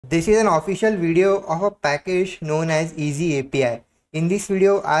This is an official video of a package known as Easy API. In this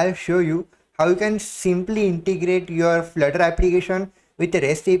video, I'll show you how you can simply integrate your Flutter application with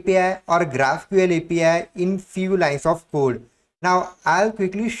REST API or GraphQL API in few lines of code. Now, I'll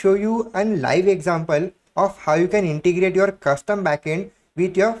quickly show you a live example of how you can integrate your custom backend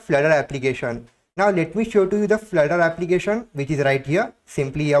with your Flutter application. Now, let me show to you the Flutter application, which is right here,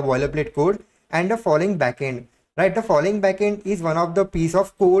 simply a boilerplate code and the following backend. Right, the following backend is one of the piece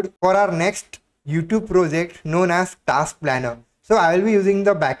of code for our next YouTube project known as Task Planner. So I will be using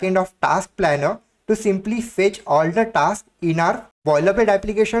the backend of Task Planner to simply fetch all the tasks in our boilerplate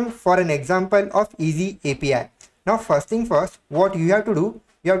application for an example of Easy API. Now, first thing first, what you have to do,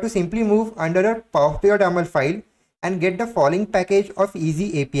 you have to simply move under a puff.yaml file and get the following package of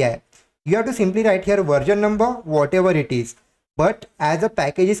Easy API. You have to simply write here version number, whatever it is. But as the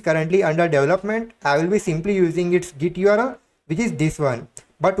package is currently under development, I will be simply using its Git URL, which is this one.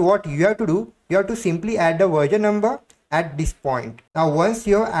 But what you have to do, you have to simply add the version number at this point. Now, once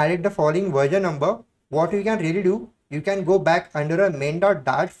you have added the following version number, what you can really do, you can go back under a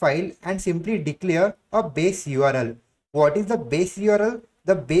main.dart file and simply declare a base URL. What is the base URL?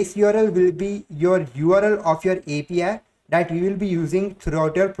 The base URL will be your URL of your API that you will be using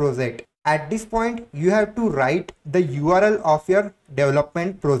throughout your project. At this point, you have to write the URL of your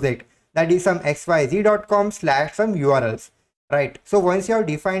development project, that is some xyz.com / some URLs, right? So once you have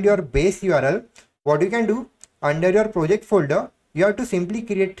defined your base URL, what you can do, under your project folder, you have to simply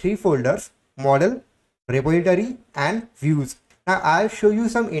create 3 folders: model, repository and views. Now I'll show you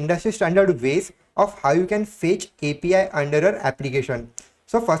some industry standard ways of how you can fetch API under your application.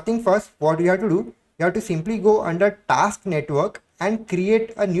 So first thing first, what you have to do, you have to simply go under task network and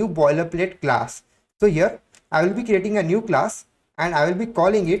create a new boilerplate class. So here I will be creating a new class and I will be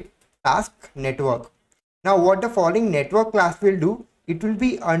calling it task network. Now what the following network class will do, it will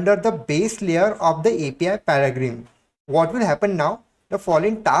be under the base layer of the API paradigm. What will happen now, the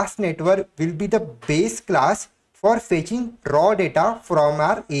following task network will be the base class for fetching raw data from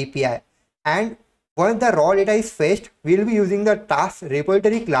our API. And once the raw data is fetched, we will be using the task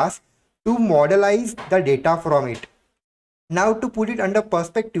repository class to modelize the data from it. Now to put it under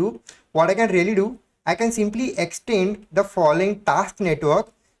perspective, what I can really do, I can simply extend the following task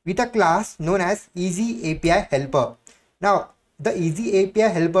network with a class known as Easy API Helper. Now the Easy API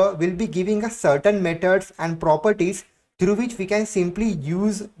Helper will be giving us certain methods and properties through which we can simply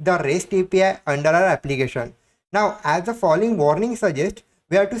use the REST API under our application. Now as the following warning suggests,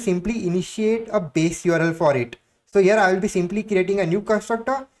 we have to simply initiate a base URL for it. So here I will be simply creating a new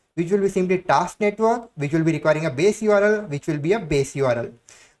constructor which will be simply task network, which will be requiring a base URL, which will be a base URL.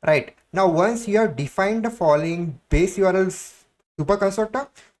 Right. Now, once you have defined the following base URLs super constructor,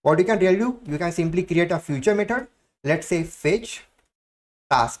 what you can really do, you can simply create a future method. Let's say fetch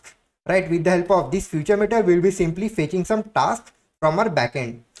task. Right. With the help of this future method, we will be simply fetching some tasks from our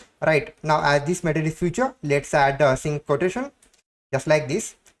backend. Right. Now, as this method is future, let's add the async quotation just like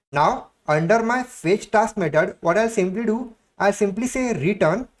this. Now, under my fetch task method, what I'll simply do, I'll simply say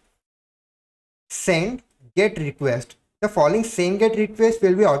return send get request. The following send get request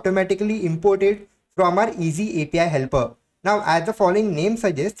will be automatically imported from our Easy API helper. Now as the following name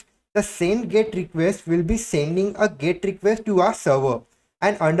suggests, the send get request will be sending a get request to our server,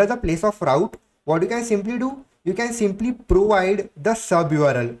 and under the place of route, what you can simply do, you can simply provide the sub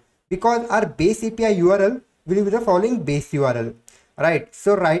URL, because our base API URL will be the following base URL, right?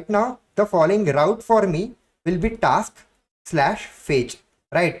 So right now the following route for me will be task/fetch.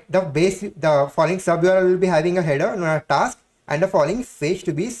 Right, the following sub URL will be having a header known as task and the following fetch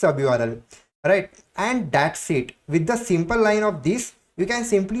to be sub URL. Right, and that's it. With the simple line of this, you can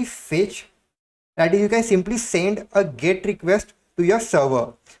simply fetch, that is, you can simply send a get request to your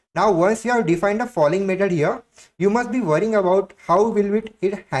server. Now once you have defined the following method here, you must be worrying about how will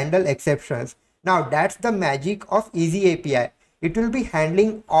it handle exceptions. Now that's the magic of Easy API. It will be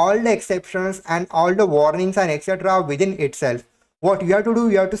handling all the exceptions and all the warnings and etc. within itself. What you have to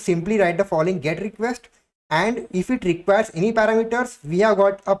do, you have to simply write the following get request, and if it requires any parameters, we have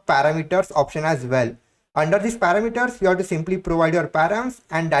got a parameters option as well. Under these parameters, you have to simply provide your params,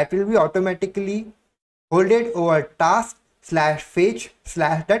 and that will be automatically holded over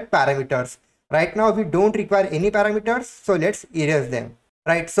task/fetch/that parameters. Right now we don't require any parameters, so let's erase them.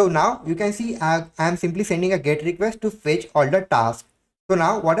 Right, so now you can see I am simply sending a get request to fetch all the tasks. So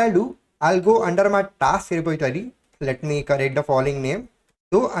now what I'll do, I'll go under my task repository. Let me correct the following name.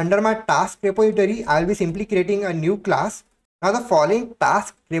 So under my task repository, I'll be simply creating a new class. Now the following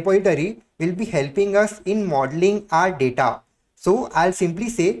task repository will be helping us in modeling our data. So I'll simply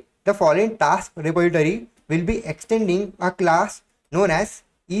say the following task repository will be extending a class known as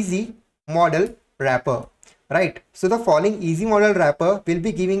easy model wrapper, right? So the following easy model wrapper will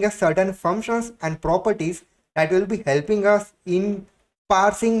be giving us certain functions and properties that will be helping us in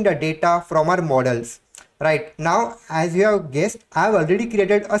parsing the data from our models. Right now, as you have guessed, I have already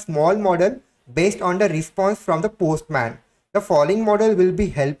created a small model based on the response from the postman. The following model will be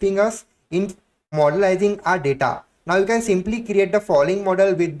helping us in modelizing our data. Now you can simply create the following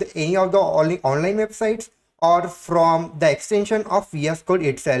model with any of the online websites or from the extension of VS Code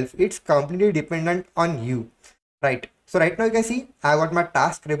itself. It's completely dependent on you, right? So right now you can see I got my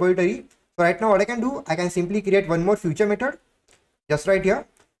task repository. So right now what I can do, I can simply create one more future method just right here,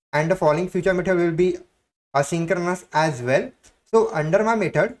 and the following future method will be asynchronous as well. So under my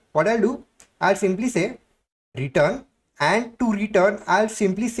method, what I'll do, I'll simply say return, and to return I'll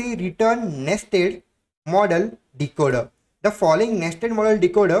simply say return nested model decoder. The following nested model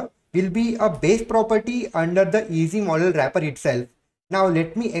decoder will be a base property under the easy model wrapper itself. Now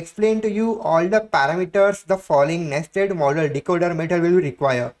let me explain to you all the parameters the following nested model decoder method will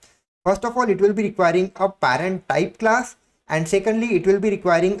require. First of all, it will be requiring a parent type class, and secondly, it will be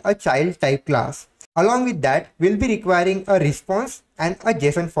requiring a child type class. Along with that, we'll be requiring a response and a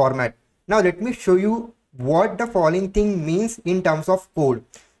JSON format. Now let me show you what the following thing means in terms of code.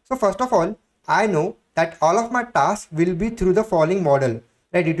 So first of all, I know that all of my tasks will be through the following model,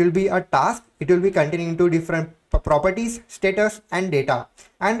 right? It will be a task, it will be containing two different properties, status and data,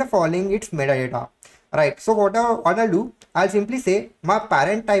 and the following its metadata, right? So what I'll do, I'll simply say my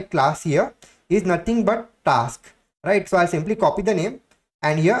parent type class here is nothing but task, right? So I'll simply copy the name,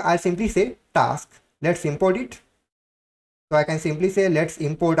 and here I'll simply say task. Let's import it. So I can simply say let's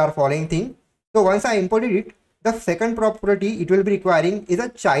import our following thing. So once I imported it, the second property it will be requiring is a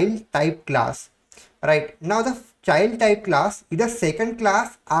child type class, right? Now the child type class is the second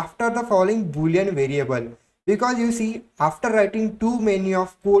class after the following boolean variable, because you see, after writing too many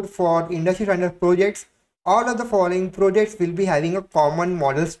of code for industry standard projects, all of the following projects will be having a common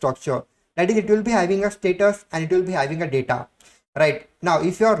model structure. That is, it will be having a status and it will be having a data. Right now,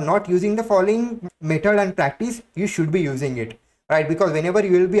 if you are not using the following method and practice, you should be using it, right? Because whenever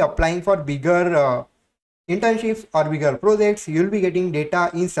you will be applying for bigger internships or bigger projects, you will be getting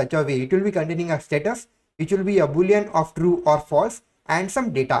data in such a way. It will be containing a status, which will be a boolean of true or false, and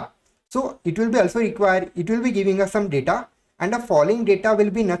some data. So it will be also required, it will be giving us some data, and the following data will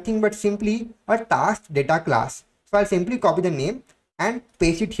be nothing but simply a task data class. So I'll simply copy the name and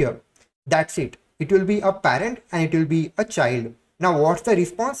paste it here. That's it. It will be a parent and it will be a child. Now what's the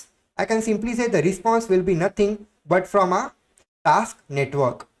response? I can simply say the response will be nothing but from a task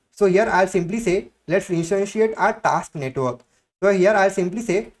network. So here I'll simply say let's instantiate our task network. So here I'll simply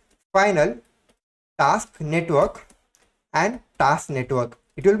say final task network and task network.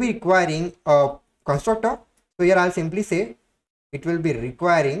 It will be requiring a constructor. So here I'll simply say it will be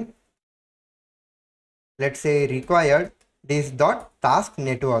requiring, let's say required this dot task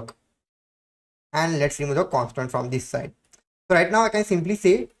network, and let's remove the constant from this side. So right now I can simply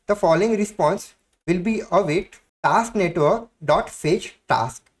say the following response will be await task network dot fetch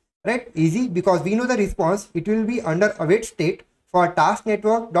task, right? Easy, because we know the response, it will be under await state for task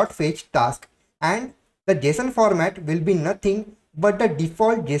network dot fetch task, and the JSON format will be nothing but the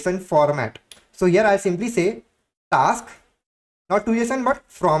default JSON format. So here I'll simply say task, not to JSON but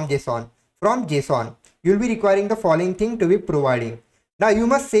from JSON. From JSON, you will be requiring the following thing to be providing. Now you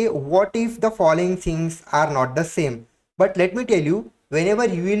must say, what if the following things are not the same? But let me tell you, whenever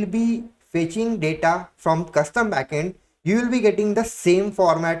you will be fetching data from custom backend, you will be getting the same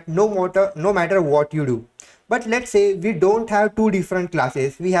format no matter what you do. But let's say we don't have two different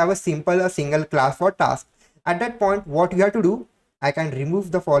classes. We have a single class for task. At that point, what you have to do, I can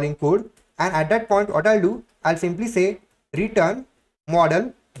remove the following code, and at that point what I'll do, I'll simply say return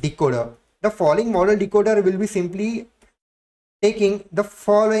model decoder. The following model decoder will be simply taking the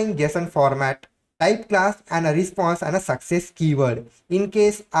following JSON format, type class and a response and a success keyword, in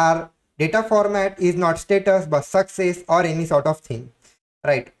case our data format is not status but success or any sort of thing,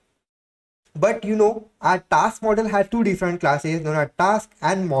 right? But you know, our task model has two different classes known as task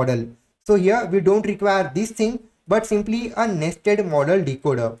and model. So here we don't require this thing but simply a nested model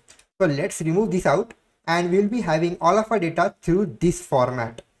decoder. So let's remove this out, and we'll be having all of our data through this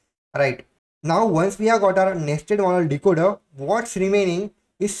format, right? Now once we have got our nested model decoder, what's remaining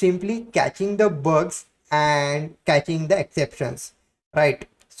is simply catching the bugs and catching the exceptions, right?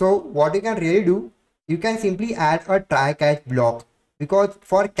 So what you can really do, you can simply add a try catch block, because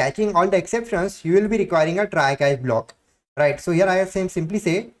for catching all the exceptions you will be requiring a try catch block, right? So here I simply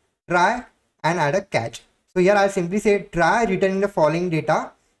say try and add a catch. So here I'll simply say try returning the following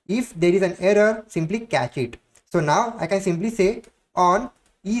data. If there is an error, simply catch it. So now I can simply say on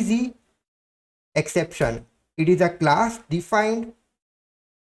easy exception. It is a class defined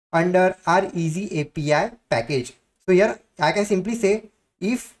under our easy API package. So here I can simply say,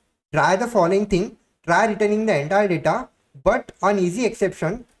 if try the following thing, try returning the entire data, but on easy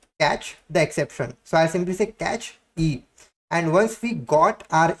exception, catch the exception. So I'll simply say catch E. And once we got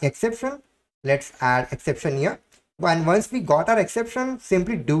our exception, let's add exception here. And once we got our exception,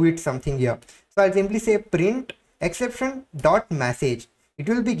 simply do it something here. So I'll simply say print exception dot message. It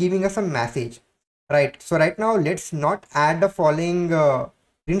will be giving us a message, right? So right now, let's not add the following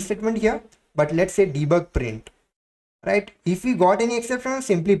print statement here, but let's say debug print, right? If we got any exception,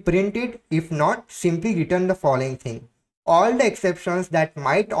 simply print it. If not, simply return the following thing. All the exceptions that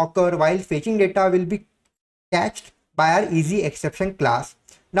might occur while fetching data will be catched by our easy exception class.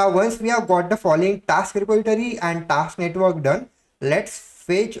 Now, once we have got the following task repository and task network done, let's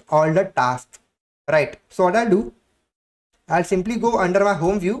fetch all the tasks, right? So what I'll do, I'll simply go under my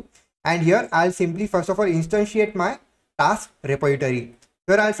home view, and here I'll simply first of all instantiate my task repository.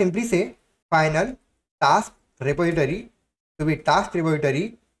 Here I'll simply say final task repository to be task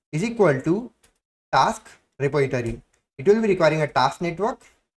repository is equal to task repository. It will be requiring a task network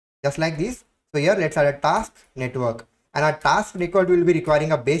just like this. So here let's add a task network, and our task record will be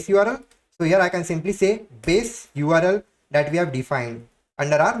requiring a base URL. So here I can simply say base URL that we have defined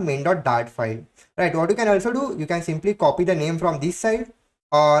under our main.dart file, right? What you can also do, you can simply copy the name from this side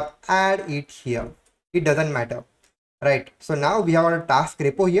or add it here. It doesn't matter, right? So now we have our task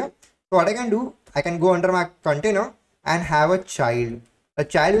repo here. So what I can do, I can go under my container and have a child. A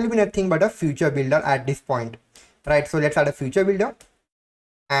child will be nothing but a future builder at this point, right? So let's add a future builder,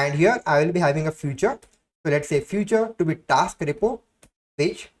 and here I will be having a future. So let's say future to be task repo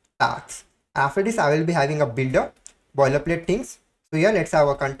page tasks. After this, I will be having a builder boilerplate things. So here let's have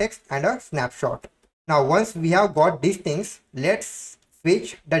a context and a snapshot. Now once we have got these things, let's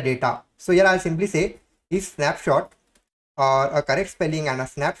fetch the data. So here I'll simply say if snapshot or a correct spelling and a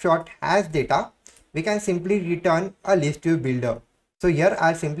snapshot has data, we can simply return a list view builder. So here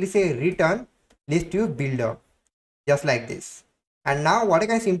I'll simply say return list view builder, just like this. And now what I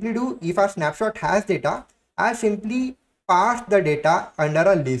can simply do, if our snapshot has data, I'll simply parse the data under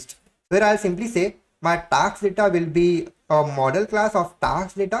a list. Where I'll simply say my task data will be a model class of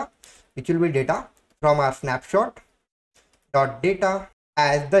task data, which will be data from our snapshot dot data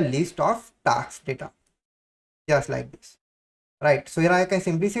as the list of task data, just like this, right? So here I can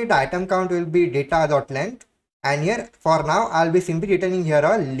simply say the item count will be data dot length, and here for now I'll be simply returning here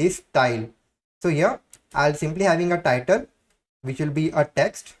a list style. So here I'll simply having a title which will be a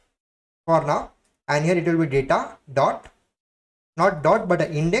text for now, and here it will be data dot, not dot but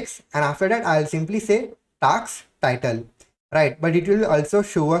an index, and after that I'll simply say task title, right? But it will also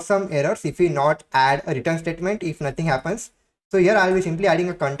show us some errors if we not add a return statement if nothing happens. So here I'll be simply adding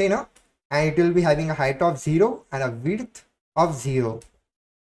a container, and it will be having a height of 0 and a width of 0,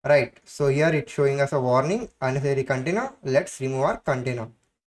 right? So here it's showing us a warning, unnecessary container. Let's remove our container,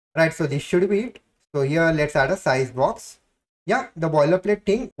 right? So this should be it. So here let's add a size box. Yeah, the boilerplate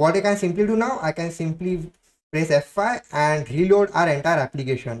thing. What I can simply do now, I can simply press F5 and reload our entire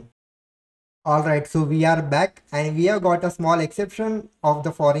application. Alright, so we are back and we have got a small exception of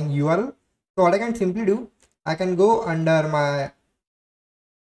the foreign URL. So what I can simply do, I can go under my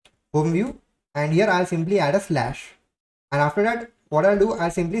home view, and here I'll simply add a slash. And after that, what I'll do,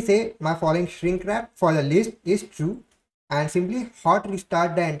 I'll simply say my following shrink wrap for the list is true, and simply hot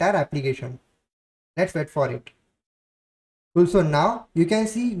restart the entire application. Let's wait for it. Cool. So now you can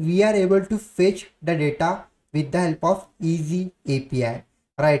see we are able to fetch the data with the help of easy API,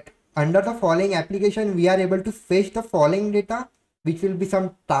 right? Under the following application, we are able to fetch the following data, which will be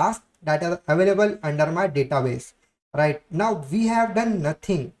some tasks that are available under my database, right? Now we have done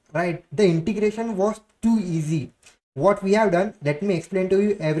nothing, right? The integration was too easy. What we have done, let me explain to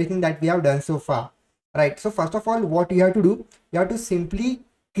you everything that we have done so far, right? So first of all, what you have to do, you have to simply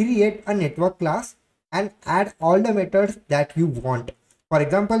create a network class and add all the methods that you want. For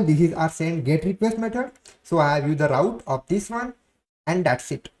example, this is our send get request method. So I have used the route of this one, and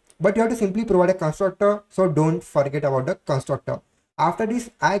that's it. But you have to simply provide a constructor, so don't forget about the constructor. After this,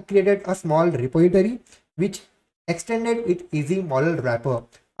 I created a small repository which extended with easy model wrapper.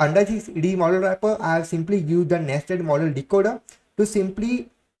 Under this easy model wrapper, I have simply used the nested model decoder to simply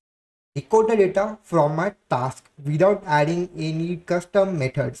decode the data from my task without adding any custom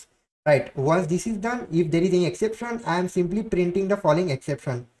methods. Right, once this is done, if there is any exception, I am simply printing the following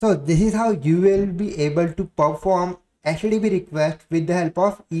exception. So this is how you will be able to perform HTTP request with the help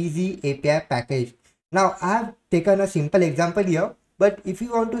of easy API package. Now I have taken a simple example here, but if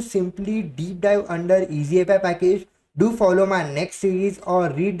you want to simply deep dive under easy API package, Do follow my next series or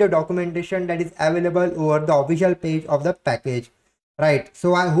read the documentation that is available over the official page of the package. Right,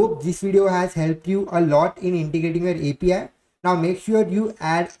 so I hope this video has helped you a lot in integrating your API. Now make sure you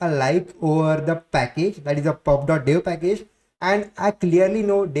add a like over the package, that is a pub.dev package, and I clearly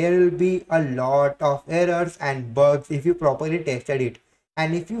know there will be a lot of errors and bugs if you properly tested it.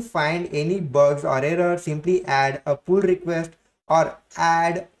 And if you find any bugs or errors, simply add a pull request or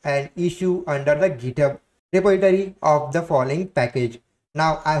add an issue under the GitHub repository of the following package.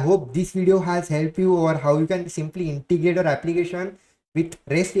 Now I hope this video has helped you over how you can simply integrate your application with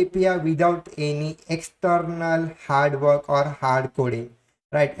REST API without any external hard work or hard coding.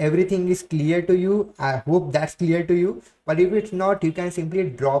 Right, everything is clear to you. I hope that's clear to you. But if it's not, you can simply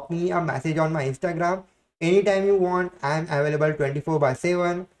drop me a message on my Instagram anytime you want. I'm available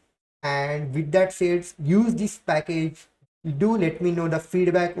 24/7. And with that said, use this package. Do let me know the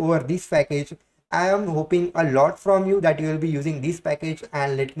feedback over this package. I am hoping a lot from you that you will be using this package,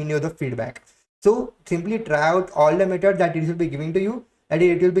 and let me know the feedback. So simply try out all the methods that it will be giving to you, that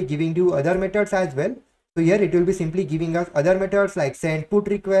it will be giving to other methods as well. So here it will be simply giving us other methods like send, put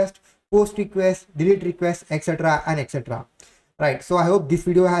request, post request, delete request, etc. and etc. Right, so I hope this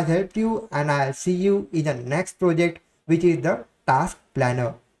video has helped you, and I'll see you in the next project, which is the task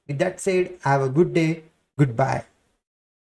planner. With that said, have a good day. Goodbye.